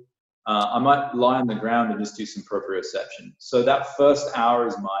ritual. I might lie on the ground and just do some proprioception. So that first hour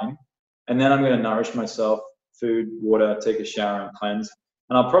is mine. And then I'm going to nourish myself, food, water, take a shower and cleanse.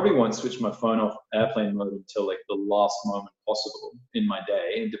 And I'll probably won't switch my phone off airplane mode until the last moment possible in my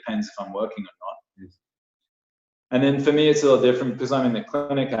day. It depends if I'm working or not. And then for me, it's a little different because I'm in the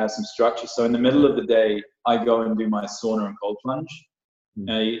clinic. I have some structure. So in the middle of the day, I go and do my sauna and cold plunge. And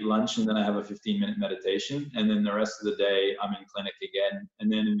I eat lunch, and then I have a 15-minute meditation. And then the rest of the day, I'm in clinic again.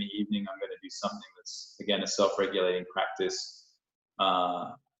 And then in the evening, I'm going to do something that's, again, a self-regulating practice.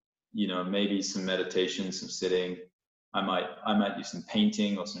 Maybe some meditation, some sitting. I might do some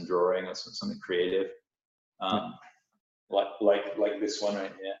painting or some drawing or something creative, like this one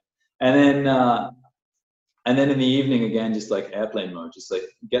right here. And then in the evening, again, just airplane mode, just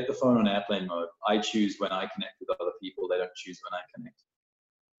get the phone on airplane mode. I choose when I connect with other people. They don't choose when I connect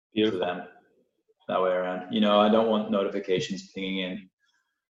to them. that way around. You know, I don't want notifications pinging in.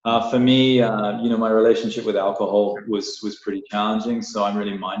 For me, you know, my relationship with alcohol was pretty challenging, so I'm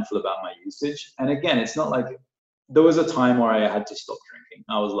really mindful about my usage. And again, it's not like there was a time where I had to stop drinking.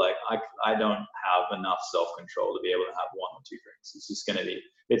 I was like, I don't have enough self-control to be able to have 1 or 2 drinks. It's just going to be,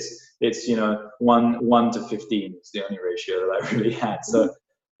 it's you know, 1 to 15 is the only ratio that I really had. So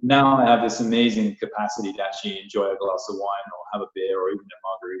now I have this amazing capacity to actually enjoy a glass of wine or have a beer or even a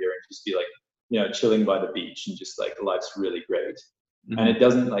margarita and just be like, you know, chilling by the beach and just like life's really great. And it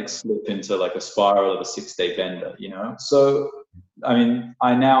doesn't like slip into like a spiral of a 6-day bender, you know? So, I mean,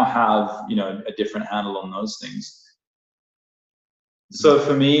 I now have, you know, a different handle on those things. So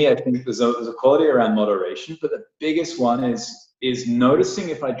for me, I think there's a quality around moderation, but the biggest one is noticing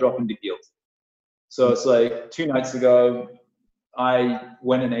if I drop into guilt. So it's like 2 nights ago, I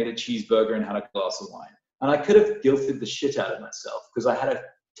went and ate a cheeseburger and had a glass of wine. And I could have guilted the shit out of myself because I had a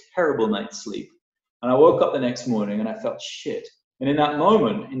terrible night's sleep. And I woke up the next morning and I felt shit. And in that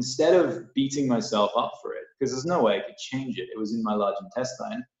moment, instead of beating myself up for it, because there's no way I could change it, it was in my large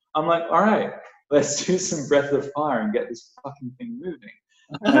intestine, I'm like, all right, let's do some breath of fire and get this fucking thing moving.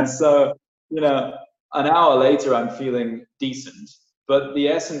 And so, you know, an hour later, I'm feeling decent. But the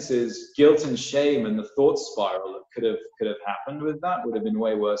essence is guilt and shame and the thought spiral that could have happened with that would have been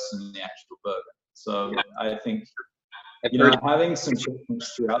way worse than the actual burger. So I think, you know, having some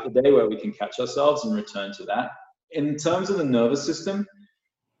checkpoints throughout the day where we can catch ourselves and return to that. In terms of the nervous system,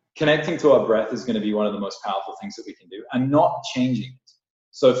 connecting to our breath is going to be one of the most powerful things that we can do, and not changing it.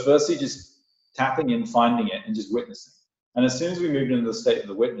 So firstly, just tapping in, finding it, and just witnessing. And as soon as we move into the state of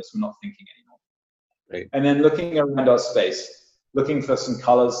the witness, we're not thinking anymore. Right. And then looking around our space, looking for some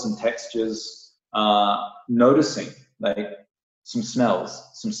colors, some textures, noticing like some smells,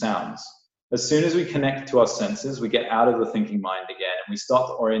 some sounds. As soon as we connect to our senses, we get out of the thinking mind again, and we start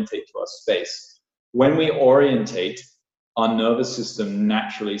to orientate to our space. When we orientate, our nervous system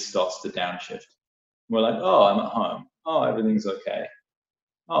naturally starts to downshift. We're like, oh, I'm at home. Oh, everything's okay.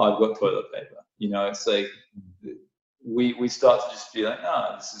 Oh, I've got toilet paper. You know, it's like we start to just be like,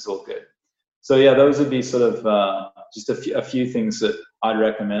 oh, this is all good. So yeah, those would be sort of just a few things that I'd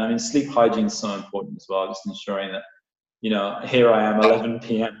recommend. I mean, sleep hygiene is so important as well, just ensuring that, you know, here I am, 11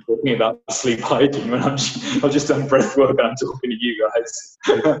 p.m. talking about sleep hygiene when I've just done breath work and I'm talking to you guys.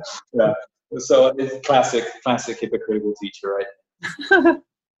 Yeah. So it's classic hypocritical teacher, right?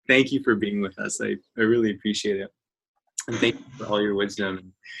 Thank you for being with us. I really appreciate it. And thank you for all your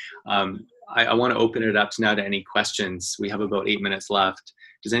wisdom. I want to open it up now to any questions. We have about 8 minutes left.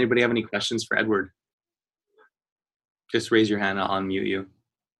 Does anybody have any questions for Edward? Just raise your hand, I'll unmute you.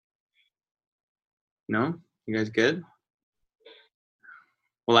 No? You guys good?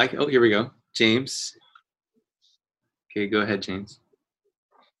 Well, oh, here we go. James. Okay, go ahead, James.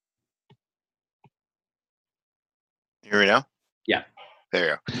 You hear me now? Yeah. There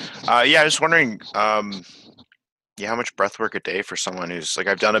you go. Yeah, I was wondering, how much breath work a day for someone who's like,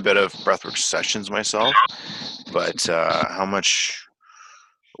 I've done a bit of breathwork sessions myself, but how much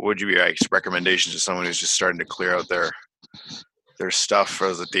would you be recommendations to someone who's just starting to clear out their stuff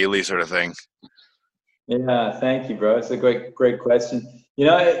as a daily sort of thing? Yeah, thank you, bro. It's a great question. You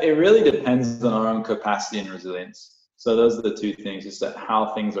know, it really depends on our own capacity and resilience. So those are the two things, just that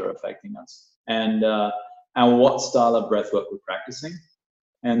how things are affecting us and what style of breath work we're practicing.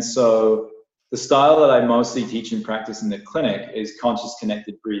 And so the style that I mostly teach and practice in the clinic is conscious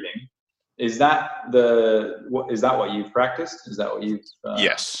connected breathing. Is that what you've practiced? Is that what you've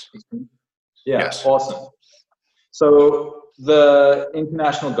Yes. Yeah, yes. Awesome. So the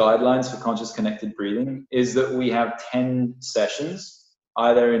international guidelines for conscious connected breathing is that we have 10 sessions,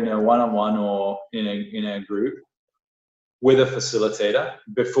 either in a one-on-one or in a group, with a facilitator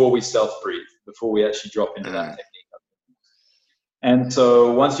before we self-breathe, before we actually drop into that technique. And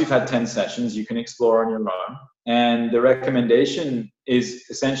so once you've had 10 sessions, you can explore on your own. And the recommendation is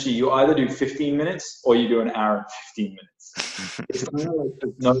essentially you either do 15 minutes or you do an hour and 15 minutes. It's kind of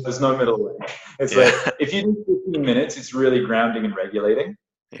like there's no middle way. It's like if you do 15 minutes, it's really grounding and regulating.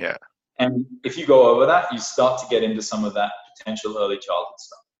 Yeah. And if you go over that, you start to get into some of that potential early childhood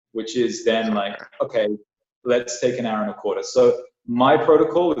stuff, which is then like, okay, let's take an hour and a quarter. So my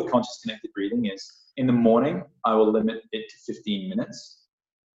protocol with conscious connected breathing is in the morning, I will limit it to 15 minutes.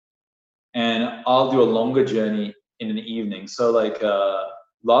 And I'll do a longer journey in the evening. So like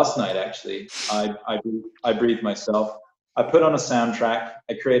last night, actually, I breathed myself. I put on a soundtrack.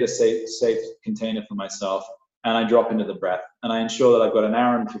 I create a safe container for myself. And I drop into the breath. And I ensure that I've got an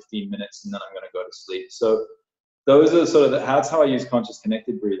hour and 15 minutes and then I'm going to go to sleep. So those are sort of that's how I use conscious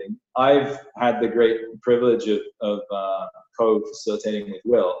connected breathing. I've had the great privilege of co-facilitating with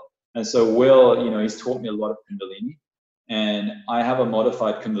Will. And so Will, he's taught me a lot of Kundalini, and I have a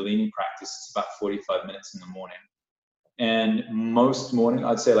modified Kundalini practice. It's about 45 minutes in the morning. And most morning,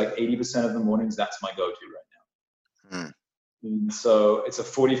 I'd say like 80% of the mornings, that's my go-to right now. And so it's a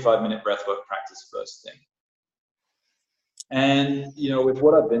 45-minute breathwork practice first thing. And, with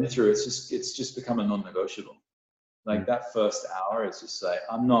what I've been through, it's just become a non-negotiable. Like that first hour, it's just like,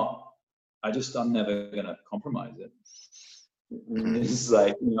 I'm never going to compromise it. It's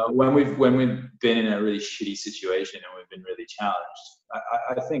like, when we've been in a really shitty situation and we've been really challenged,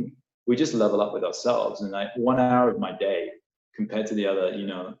 I think we just level up with ourselves. And like 1 hour of my day compared to the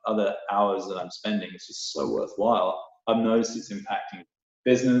other hours that I'm spending, it's just so worthwhile. I've noticed it's impacting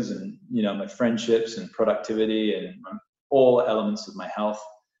business and, my friendships and productivity and all elements of my health.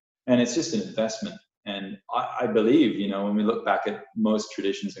 And it's just an investment. And I believe, when we look back at most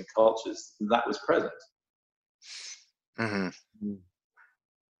traditions and cultures, that was present.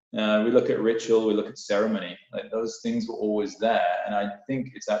 We look at ritual, we look at ceremony, like those things were always there. And I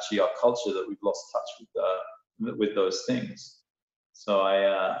think it's actually our culture that we've lost touch with those things. So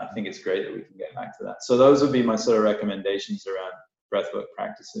I think it's great that we can get back to that. So those would be my sort of recommendations around breathwork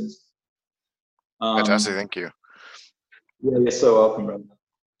practices. Fantastic, thank you. Yeah, you're so welcome, bro.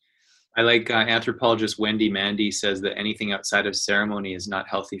 I like anthropologist Wendy Mandy says that anything outside of ceremony is not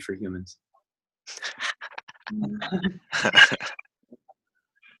healthy for humans.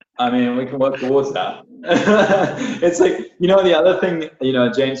 I mean, we can work towards that. It's like, the other thing,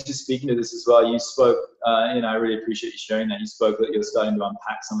 James, just speaking to this as well, you spoke, I really appreciate you sharing that. You spoke that you're starting to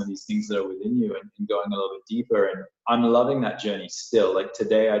unpack some of these things that are within you and going a little bit deeper. And I'm loving that journey still. Like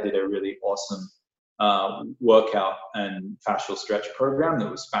today I did a really awesome workout and fascial stretch program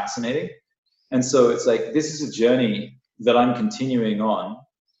that was fascinating. And so it's like, this is a journey that I'm continuing on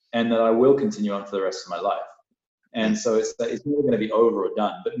and that I will continue on for the rest of my life. And so it's never going to be over or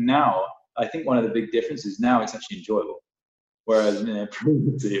done. But now, I think one of the big differences now, it's actually enjoyable. Whereas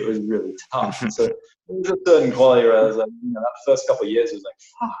previously it was really tough. And so there was a certain quality where I was like, that first couple of years was like,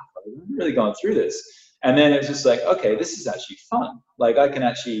 fuck, I'm really going through this. And then it was just like, okay, this is actually fun. Like I can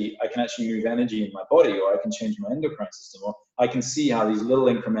actually move energy in my body, or I can change my endocrine system, or I can see how these little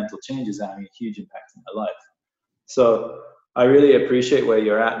incremental changes are having a huge impact in my life. So I really appreciate where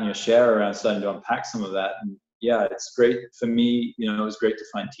you're at and your share around starting to unpack some of that. And yeah, it's great for me. It was great to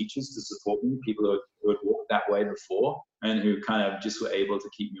find teachers to support me, people who had walked that way before and who kind of just were able to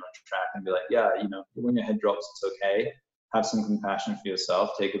keep me on track and be like, yeah, when your head drops, it's okay. Have some compassion for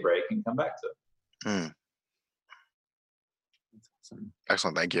yourself, take a break and come back to it.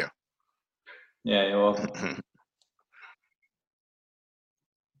 Excellent. Thank you. Yeah, you're welcome.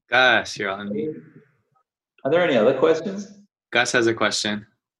 Gus, you're on mute. Are there any other questions? Gus has a question.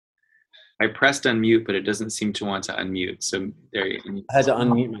 I pressed unmute, but it doesn't seem to want to unmute. So there you go. I had to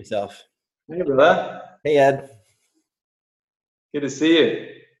unmute myself. Hey, brother. Hey, Ed. Good to see you.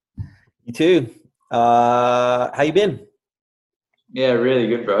 You too. How you been? Yeah, really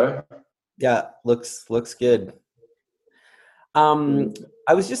good, bro. Yeah, looks good.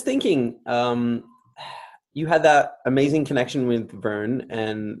 I was just thinking, you had that amazing connection with Vern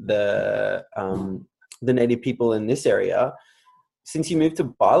and the native people in this area. Since you moved to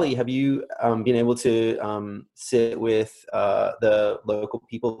Bali, have you been able to sit with the local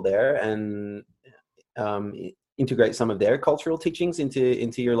people there and integrate some of their cultural teachings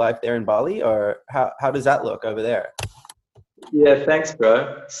into your life there in Bali, or how does that look over there? Yeah, thanks,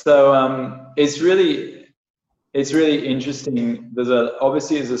 bro. So it's really interesting.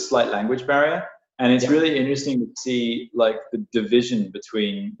 Obviously there's a slight language barrier, and it's really interesting to see like the division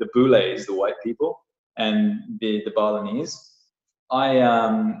between the Bulays, the white people, and the Balinese.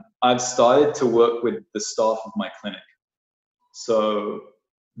 I've started to work with the staff of my clinic. So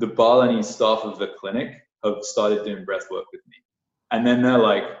the Balinese staff of the clinic have started doing breath work with me. And then they're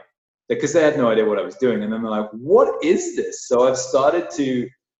like, because they had no idea what I was doing. And then they're like, what is this? So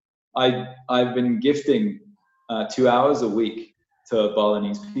I've been gifting 2 hours a week to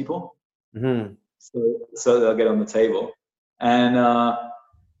Balinese people. Mm-hmm. So they'll get on the table. And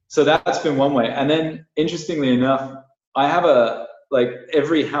so that's been one way. And then interestingly enough, I have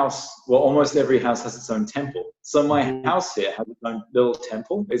every house, well, almost every house has its own temple. So my house here has its own little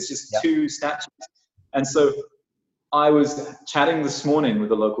temple. It's just two statues. And so I was chatting this morning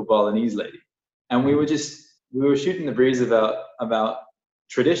with a local Balinese lady, and we were shooting the breeze about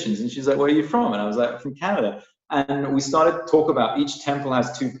traditions. And she's like, where are you from? And I was like, from Canada. And we started to talk about each temple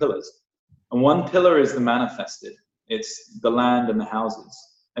has two pillars. And one pillar is the manifested. It's the land and the houses.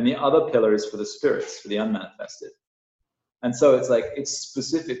 And the other pillar is for the spirits, for the unmanifested. And so it's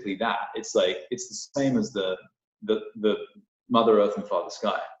specifically that. It's the same as the Mother Earth and Father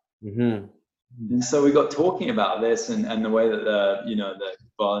Sky. Mm-hmm. And so we got talking about this and the way that the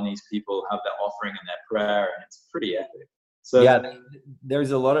Balinese people have that offering in their prayer, and it's pretty epic. So yeah,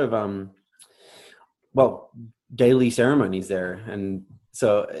 there's a lot of daily ceremonies there, and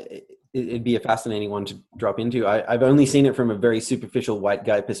so it'd be a fascinating one to drop into. I've only seen it from a very superficial white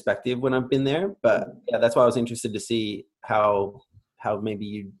guy perspective when I've been there, but yeah, that's why I was interested to see how maybe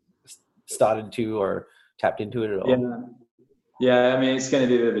you started to or tapped into it at all. Yeah. I mean, it's going to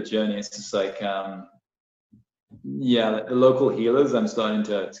be a bit of a journey. It's just like, the local healers I'm starting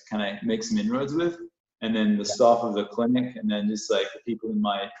to kind of make some inroads with, and then the staff of the clinic, and then just like the people in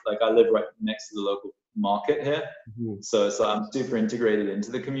I live right next to the local market here. Mm-hmm. So it's like I'm super integrated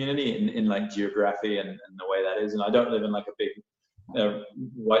into the community in like geography and the way that is. And I don't live in like a big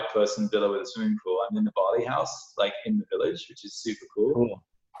white person villa with a swimming pool. I'm in the Bali house, like in the village, which is super cool.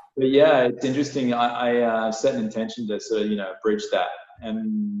 But yeah, it's interesting. I set an intention to sort of, bridge that.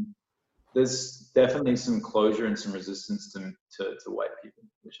 And there's definitely some closure and some resistance to white people,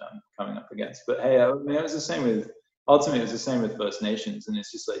 which I'm coming up against. But hey, I mean, ultimately it was the same with First Nations. And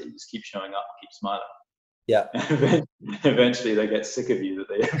it's just like, you just keep showing up, keep smiling. Yeah. Eventually they get sick of you that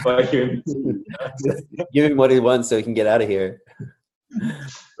they invite you in. Give him what he wants so he can get out of here.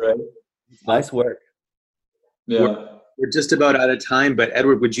 Right. Nice work. Yeah. We're just about out of time, but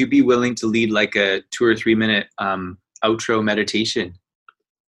Edward, would you be willing to lead like a 2 or 3 minute outro meditation?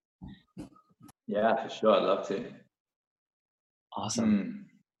 Yeah, for sure. I'd love to. Awesome.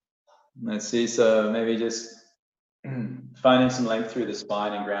 Let's see. So maybe just finding some length through the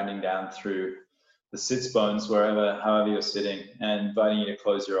spine and grounding down through the sits bones, however you're sitting, and inviting you to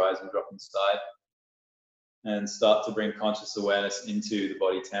close your eyes and drop inside and start to bring conscious awareness into the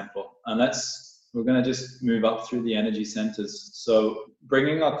body temple. And we're going to just move up through the energy centers. So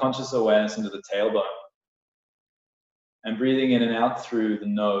bringing our conscious awareness into the tailbone and breathing in and out through the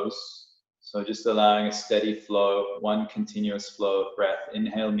nose. So just allowing a steady flow, one continuous flow of breath,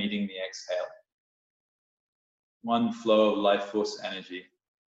 inhale meeting the exhale. One flow of life force energy.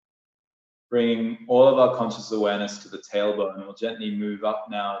 Bringing all of our conscious awareness to the tailbone, and we'll gently move up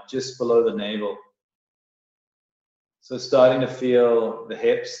now just below the navel. So starting to feel the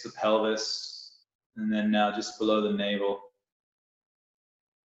hips, the pelvis, and then now just below the navel.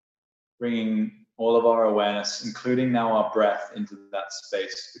 Bringing all of our awareness, including now our breath, into that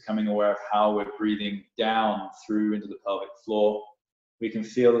space, becoming aware of how we're breathing down through into the pelvic floor. We can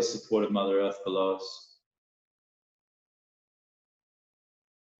feel the support of Mother Earth below us.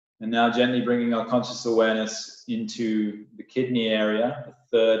 And now gently bringing our conscious awareness into the kidney area, the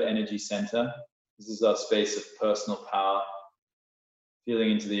third energy center. This is our space of personal power.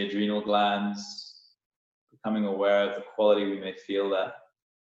 Feeling into the adrenal glands, becoming aware of the quality we may feel there.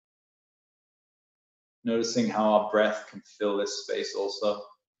 Noticing how our breath can fill this space also.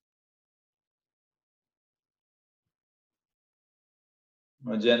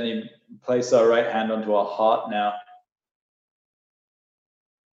 We'll gently place our right hand onto our heart now.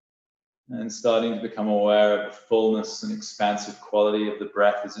 And starting to become aware of the fullness and expansive quality of the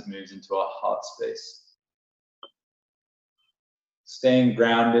breath as it moves into our heart space. Staying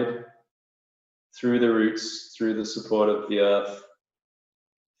grounded through the roots, through the support of the earth.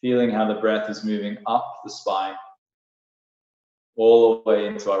 Feeling how the breath is moving up the spine, all the way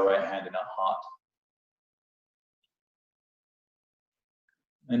into our right hand and our heart.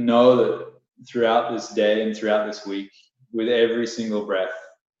 And know that throughout this day and throughout this week, with every single breath,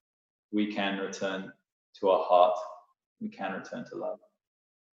 we can return to our heart. We can return to love.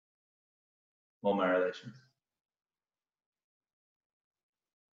 All my relations.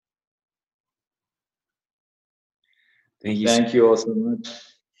 Thank you all so much.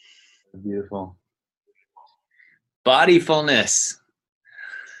 Beautiful. Bodyfulness.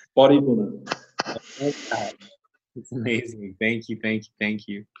 Bodyfulness. It's amazing. Thank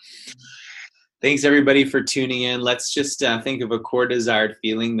you. Thanks everybody for tuning in. Let's just think of a core desired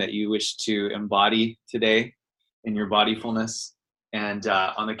feeling that you wish to embody today in your bodyfulness. And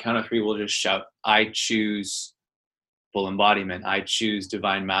on the count of 3, we'll just shout, I choose full embodiment. I choose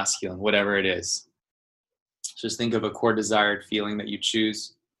divine masculine, whatever it is. Just think of a core desired feeling that you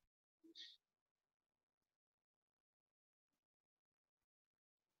choose.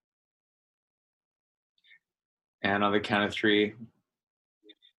 And on the count of 3,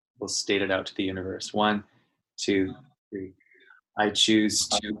 we'll state it out to the universe. 1, 2, 3. I choose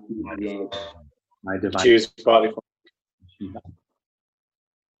to embody my divine. Choose bodyfulness.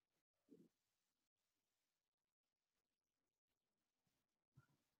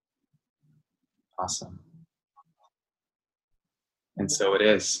 Awesome. And so it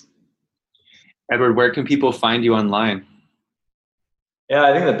is. Edward, where can people find you online? Yeah,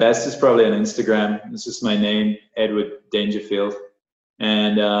 I think the best is probably on Instagram. It's just my name, Edward Dangerfield.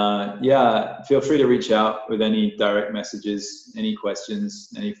 And yeah, feel free to reach out with any direct messages, any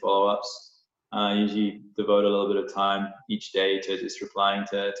questions, any follow-ups. I usually devote a little bit of time each day to just replying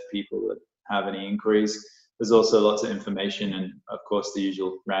to people that have any inquiries. There's also lots of information and, of course, the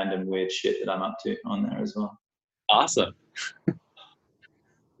usual random weird shit that I'm up to on there as well. Awesome.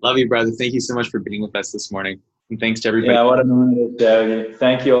 Love you, brother. Thank you so much for being with us this morning. And thanks to everybody. Yeah, what an honor to share with you.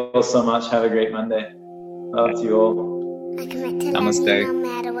 Thank you all so much. Have a great Monday. Love to you all. I commit to love Namaste. you no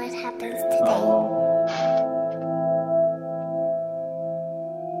matter what happens today.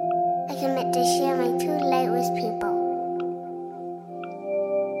 I commit to share my true light with people.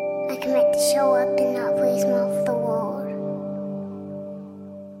 I commit to show up and not praise mouth the world.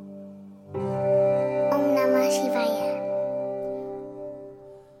 Om Namah Shivaya.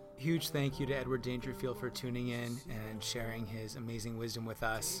 Huge thank you to Edward Dangerfield for tuning in and sharing his amazing wisdom with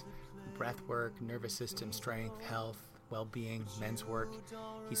us. Breathwork, nervous system strength, health, well-being, men's work.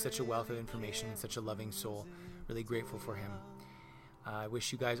 He's such a wealth of information and such a loving soul. Really grateful for him. I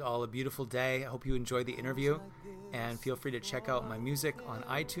wish you guys all a beautiful day. I hope you enjoyed the interview, and feel free to check out my music on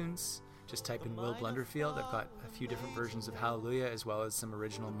iTunes. Just type in Will Blunderfield. I've got a few different versions of Hallelujah, as well as some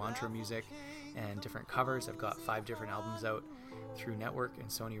original mantra music and different covers. I've got 5 different albums out through Network and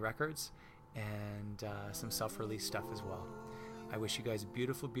Sony Records, and some self-release stuff as well. I wish you guys a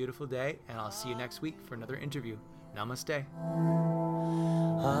beautiful, beautiful day, and I'll see you next week for another interview. Namaste.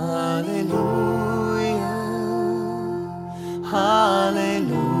 Hallelujah,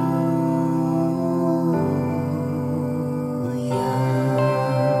 hallelujah.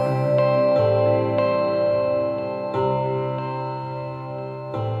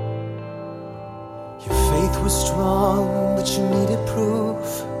 Your faith was strong, but you needed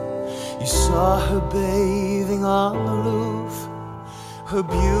proof. You saw her bathing on the roof, her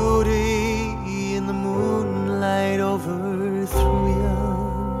beauty in the moonlight overthrew you.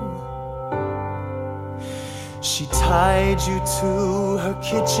 She tied you to her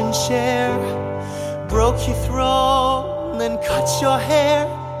kitchen chair, broke your throne, then cut your hair,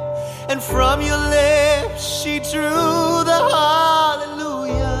 and from your lips she drew the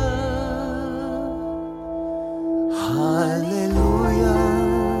hallelujah. Hallelujah,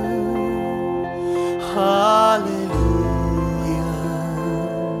 hallelujah,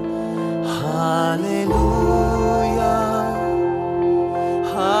 hallelujah,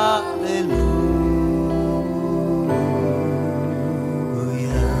 hallelujah.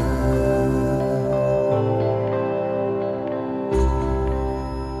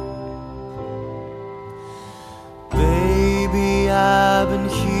 Baby, I've been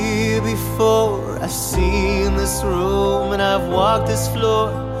here before. I've seen this room and I've walked this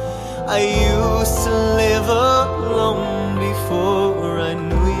floor. I used to live alone before I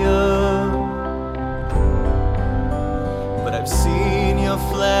knew you, but I've seen your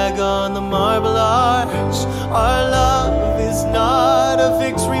flag on the marble arch. Our love is not a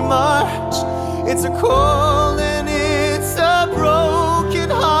victory march, it's a call and it's a broken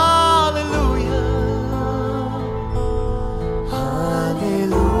hallelujah.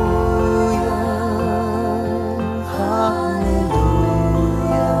 Hallelujah, hallelujah,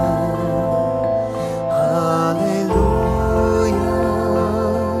 hallelujah,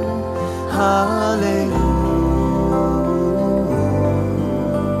 hallelujah.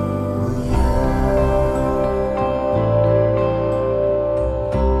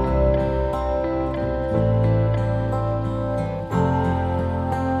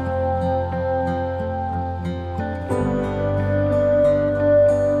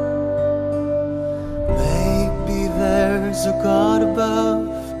 Maybe there's a God above,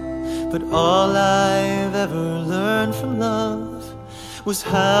 but all I've ever learned from love was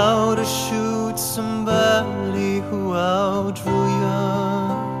how to shoot somebody who outdrew you.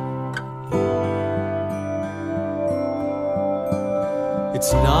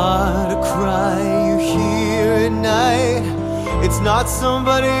 It's not a cry you hear at night, it's not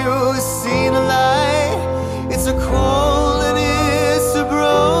somebody who's seen a light, it's a call